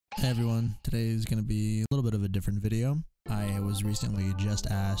Hey everyone, today is going to be a little bit of a different video. I was recently just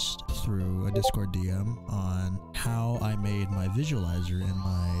asked through a Discord DM on how I made my visualizer in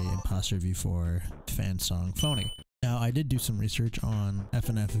my Imposter V4 fan song Phony. Now, I did do some research on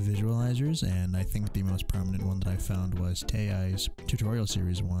FNF visualizers, and I think the most prominent one that I found was Tai's tutorial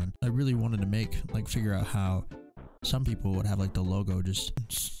series one. I really wanted to figure out how some people would have like the logo just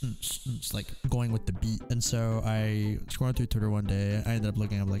like going with the beat. And so I scrolled through Twitter one day. I ended up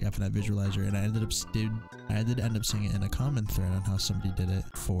looking up like FNF visualizer, and I did end up seeing it in a comment thread on how somebody did it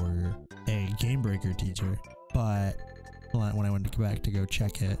for a Game Breaker teacher. But when I went back to go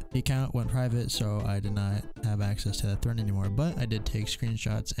check it, the account went private, so I did not have access to that thread anymore. But I did take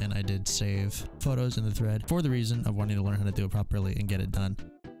screenshots and I did save photos in the thread for the reason of wanting to learn how to do it properly and get it done.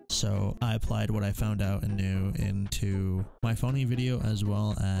 So I applied what I found out and knew into my Phony video as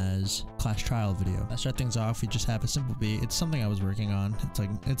well as Clash Trial video. I start things off, we just have a simple beat. It's something I was working on.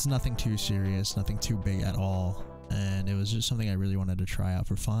 It's nothing too serious, nothing too big at all. And it was just something I really wanted to try out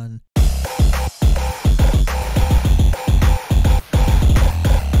for fun.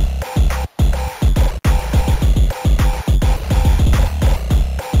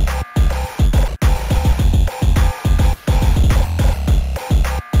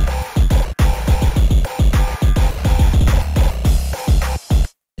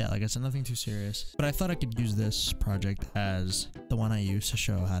 It's nothing too serious, but I thought I could use this project as the one I use to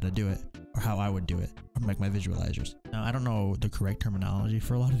show how to do it, or how I would do it, or make my visualizers. Now, I don't know the correct terminology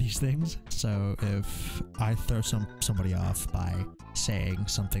for a lot of these things, so if I throw somebody off by saying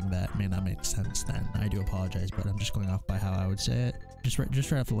something that may not make sense, then I do apologize, but I'm just going off by how I would say it. Just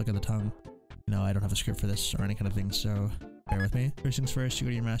right off the look of the tongue. You know, I don't have a script for this or any kind of thing, so bear with me. First things first, you go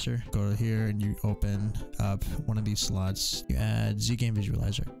to your master, go to here, and you open up one of these slots. You add ZGameEditor.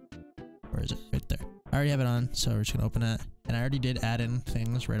 Where is it? Right there. I already have it on, so we're just gonna open it. And I already did add in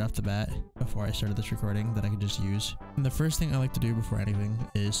things right off the bat before I started this recording that I could just use. And the first thing I like to do before anything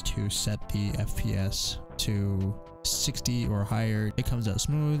is to set the FPS to 60 or higher. It comes out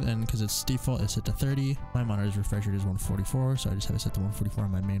smooth, and because it's default, it's set to 30. My monitor's refresh rate is 144, so I just have it set to 144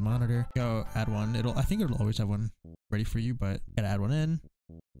 on my main monitor. Go add one. I think it'll always have one ready for you, but gotta add one in.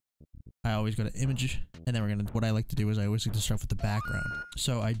 I always go to image, and then what I like to do is I always like to start with the background.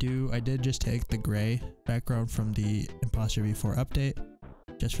 So I did just take the gray background from the Imposter V4 update,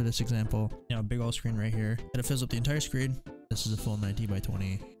 just for this example. You know, big old screen right here, and it fills up the entire screen. This is a full 19 by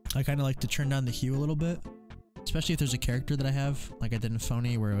 20. I kind of like to turn down the hue a little bit, especially if there's a character that I have, like I did in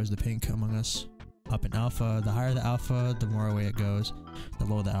Phony, where it was the pink Among Us. Up in alpha, the higher the alpha, the more away it goes. The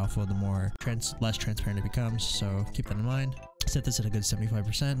lower the alpha, the more less transparent it becomes, so keep that in mind. Set this at a good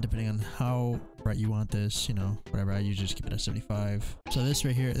 75%, depending on how bright you want this, you know, whatever. I usually just keep it at 75. So this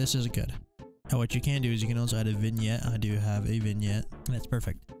right here, this is good. Now what you can do is you can also add a vignette. I do have a vignette, and that's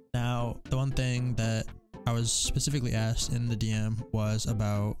perfect. Now, the one thing that I was specifically asked in the DM was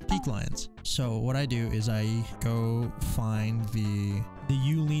about peak lines. So what I do is I go find the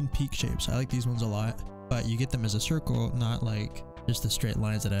U-lean peak shapes. I like these ones a lot, but you get them as a circle, not like just the straight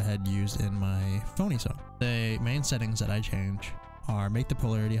lines that I had used in my Phony song. The main settings that I change are make the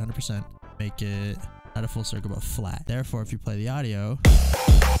polarity 100%, make it not a full circle but flat. Therefore, if you play the audio and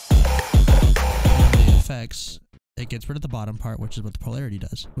the effects, it gets rid of the bottom part, which is what the polarity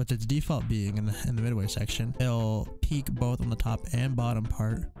does. With its default being in the midway section, it'll peak both on the top and bottom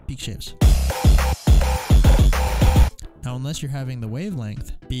part peak shapes. Now, unless you're having the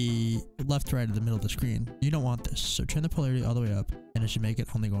wavelength be left to right in the middle of the screen, you don't want this. So turn the polarity all the way up, and it should make it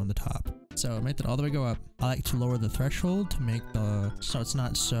only go on the top. So make that all the way go up. I like to lower the threshold to make so it's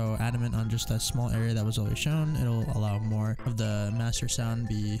not so adamant on just that small area that was always shown. It'll allow more of the master sound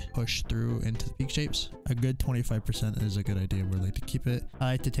be pushed through into the peak shapes. A good 25% is a good idea where I like to keep it.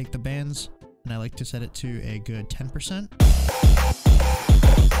 I like to take the bands, and I like to set it to a good 10%.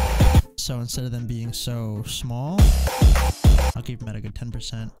 So instead of them being so small, I'll keep them at a good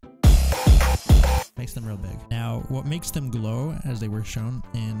 10%. Makes them real big. Now, what makes them glow, as they were shown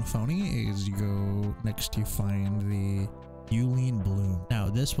in Phony, is you go next to find the U-lean bloom. Now,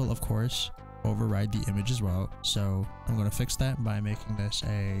 this will, of course, override the image as well. So I'm going to fix that by making this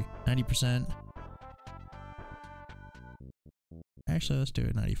a 90%. Actually, let's do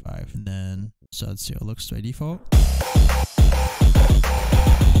it 95. And then, so let's see how it looks by default.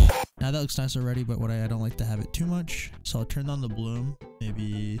 Now that looks nice already, but I don't like to have it too much. So I'll turn down the bloom,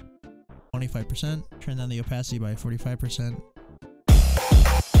 maybe 25%. Turn down the opacity by 45%.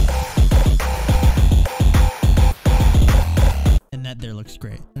 And that there looks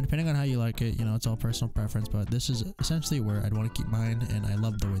great. And depending on how you like it, you know, it's all personal preference, but this is essentially where I'd want to keep mine, and I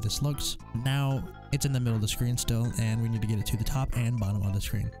love the way this looks. Now it's in the middle of the screen still, and we need to get it to the top and bottom of the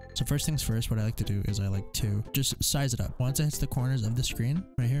screen. So first things first, what I like to do is I like to just size it up. Once it hits the corners of the screen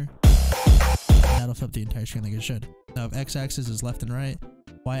right here, that'll fill up the entire screen like it should. Now if x-axis is left and right,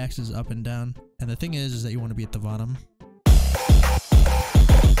 y-axis is up and down, and the thing is that you want to be at the bottom.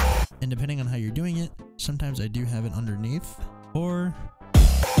 And depending on how you're doing it, sometimes I do have it underneath, or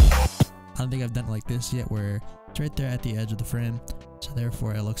I don't think I've done it like this yet, where it's right there at the edge of the frame. So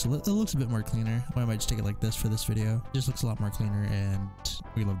therefore it looks a bit more cleaner. Or I might just take it like this for this video. It just looks a lot more cleaner, and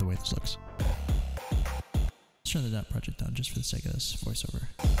we love the way this looks. Let's turn the dot project down just for the sake of this voiceover.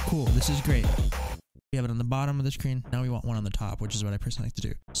 Cool, this is great. We have it on the bottom of the screen. Now we want one on the top, which is what I personally like to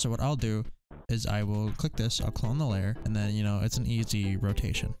do. So what I'll do is I will click this, I'll clone the layer, and then, you know, it's an easy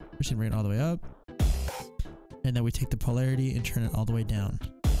rotation. We're just gonna bring it all the way up, and then we take the polarity and turn it all the way down.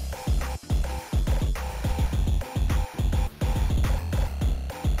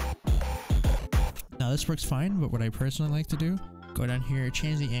 Now this works fine, but what I personally like to do, go down here,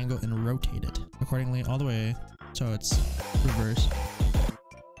 change the angle, and rotate it accordingly all the way so it's reverse.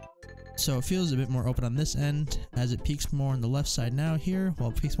 So it feels a bit more open on this end as it peaks more on the left side now here,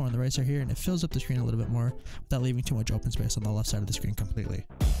 while it peaks more on the right side here, and it fills up the screen a little bit more without leaving too much open space on the left side of the screen completely.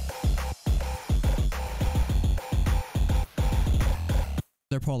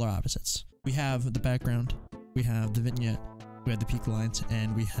 They're polar opposites. We have the background, we have the vignette, we have the peak lines,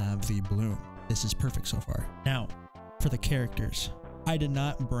 and we have the bloom. This is perfect so far. Now, for the characters, I did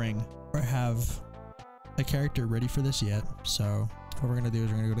not bring or have a character ready for this yet, so what we're going to do is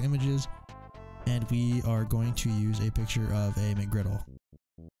we're going to go to images, and we are going to use a picture of a McGriddle.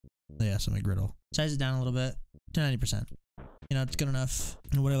 Yes, a McGriddle. Size it down a little bit to 90%. You know, it's good enough.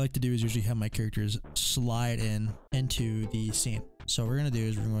 And what I like to do is usually have my characters slide into the scene. So what we're going to do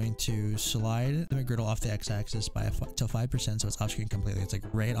is we're going to slide the McGriddle off the x-axis by till 5%, so it's off screen completely. It's like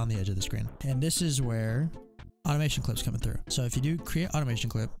right on the edge of the screen. And this is where automation clips coming through. So if you do create automation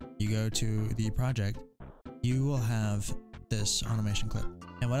clip, you go to the project, you will have this automation clip.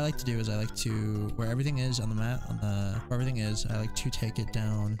 And what I like to do is I like to, where everything is on the map, where everything is, I like to take it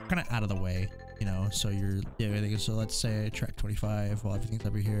down kind of out of the way, you know, so so let's say track 25, well, everything's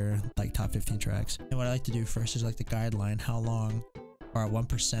over here, like top 15 tracks. And what I like to do first is like the guideline, how long, or at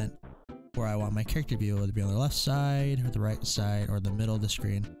 1%, where I want my character to be able to be on the left side, or the right side, or the middle of the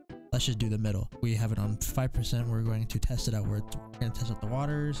screen. Let's just do the middle. We have it on 5%, we're going to test it out, we're going to test out the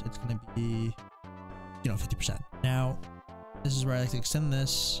waters, it's going to be, you know, 50%. Now, this is where I like to extend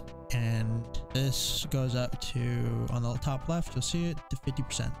this, and this goes up to, on the top left, you'll see it, to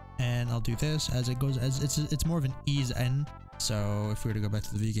 50%. And I'll do this as it goes, as it's more of an ease end. So if we were to go back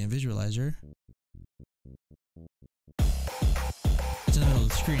to the ZGame visualizer, it's in the middle of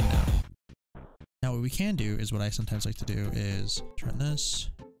the screen now. Now what we can do is what I sometimes like to do is turn this,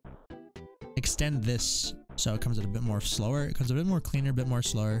 extend this so it comes a bit more slower, it comes a bit more cleaner, a bit more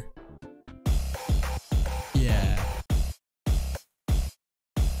slower. Yeah.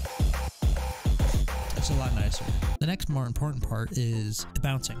 It's a lot nicer. The next more important part is the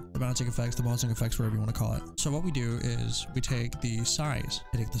bouncing effects, whatever you want to call it. So what we do is we take the size.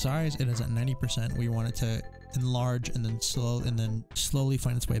 We take the size, it is at 90%. We want it to enlarge and then slowly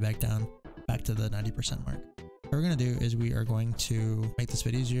find its way back down, back to the 90% mark. What we're going to do is we are going to make this a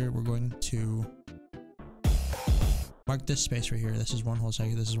bit easier. We're going to mark this space right here. This is one whole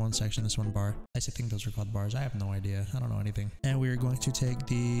section, this is one section, this one bar. I think those are called bars. I have no idea. I don't know anything. And we are going to take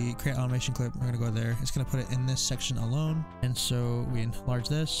the create automation clip. We're going to go there. It's going to put it in this section alone. And so we enlarge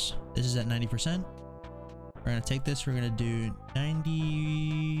this. This is at 90%. We're going to take this. We're going to do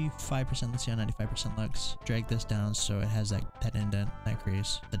 95%. Let's see how 95% looks. Drag this down so it has that indent, that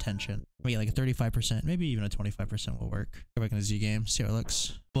crease, the tension. We get like a 35%, maybe even a 25% will work. Go back into ZGame, see how it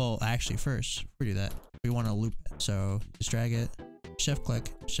looks. Well, actually first, before we do that, we want to loop it. So just drag it, shift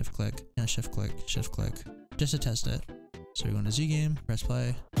click, and shift click, shift click, just to test it. So we go into ZGame, press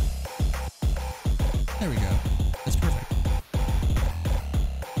play. There we go. That's perfect.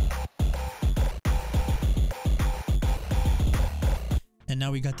 And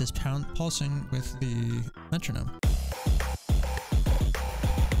now we got this pulsing with the metronome.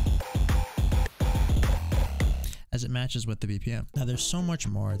 As it matches with the BPM. Now there's so much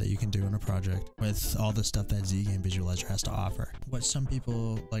more that you can do in a project with all the stuff that ZGame Visualizer has to offer. What some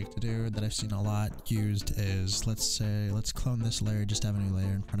people like to do that I've seen a lot used is, let's clone this layer, just have a new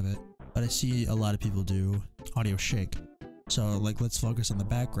layer in front of it. But I see a lot of people do audio shake. So like, let's focus on the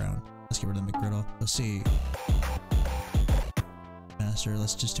background. Let's get rid of the McGriddle. Let's see. Master,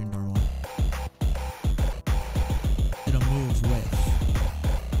 let's just do normal. It'll move with.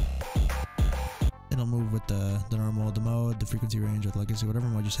 it'll move with the normal, the mode, the frequency range, or the legacy, whatever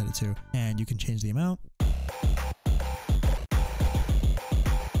mode you set it to. And you can change the amount.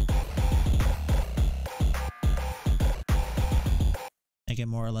 Make it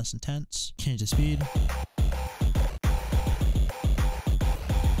more or less intense. Change the speed.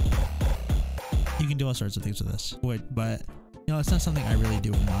 You can do all sorts of things with this. But you know, it's not something I really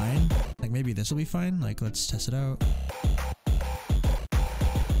do in mine. Like maybe this will be fine. Like let's test it out.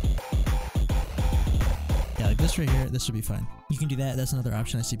 Yeah, like this right here, this would be fine. You can do that. That's another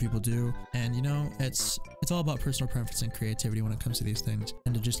option I see people do. And you know, it's all about personal preference and creativity when it comes to these things,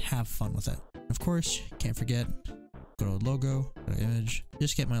 and to just have fun with it. Of course, can't forget, go to logo, go to image,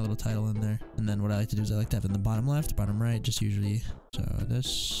 just get my little title in there. And then what I like to do is I like to have it in the bottom left, bottom right, just usually. So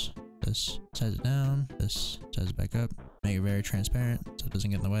this size it down, this size it back up, make it very transparent so it doesn't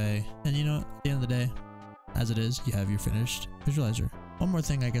get in the way. And you know, at the end of the day, as it is, you have your finished visualizer. One more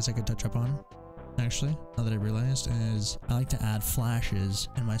thing I guess I could touch up on, actually, now that I realized, is I like to add flashes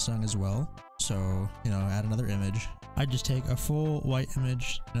in my song as well. So, you know, add another image. I just take a full white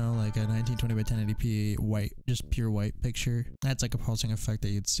image, you know, like a 1920 by 1080p white, just pure white picture. That's like a pulsing effect that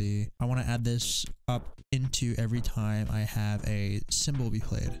you'd see. I want to add this up into every time I have a symbol be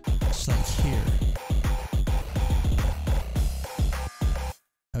played. Just like here.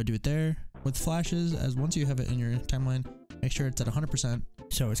 I would do it there. With flashes, as once you have it in your timeline, make sure it's at 100%.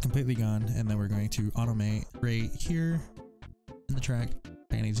 So it's completely gone. And then we're going to automate right here in the track.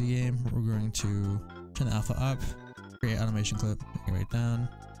 Back in ZGame, we're going to turn the alpha up, create automation clip, bring it right down.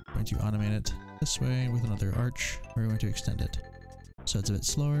 We're going to automate it this way with another arch. We're going to extend it so it's a bit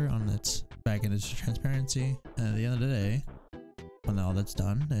slower on its back end into transparency. And at the end of the day, when all that's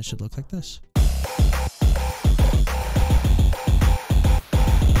done, it should look like this.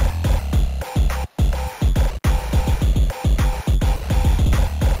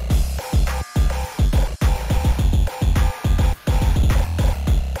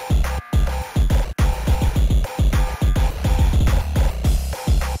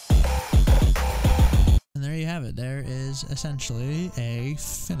 There is essentially a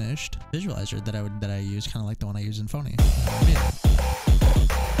finished visualizer that I use, kind of like the one I use in Phony.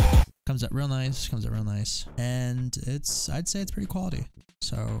 Comes out real nice, and I'd say it's pretty quality.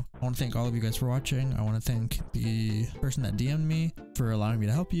 So I want to thank all of you guys for watching. I want to thank the person that DM'd me for allowing me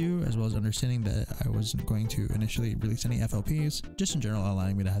to help you, as well as understanding that I wasn't going to initially release any FLPs. Just in general,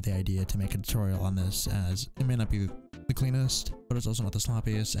 allowing me to have the idea to make a tutorial on this, as it may not be the cleanest, but it's also not the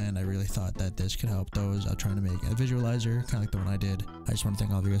sloppiest, and I really thought that this could help those trying to make a visualizer, kind of like the one I did. I just want to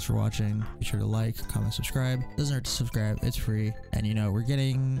thank all of you guys for watching. Be sure to like, comment, subscribe. Doesn't hurt to subscribe. It's free, and you know, we're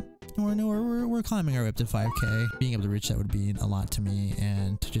climbing our way up to 5K. Being able to reach that would mean a lot to me,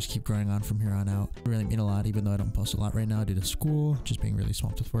 and to just keep growing on from here on out would really mean a lot, even though I don't post a lot right now due to school, just being really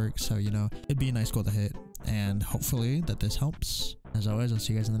swamped with work. So, you know, it'd be a nice goal to hit, and hopefully that this helps. As always, I'll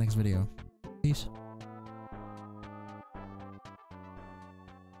see you guys in the next video. Peace.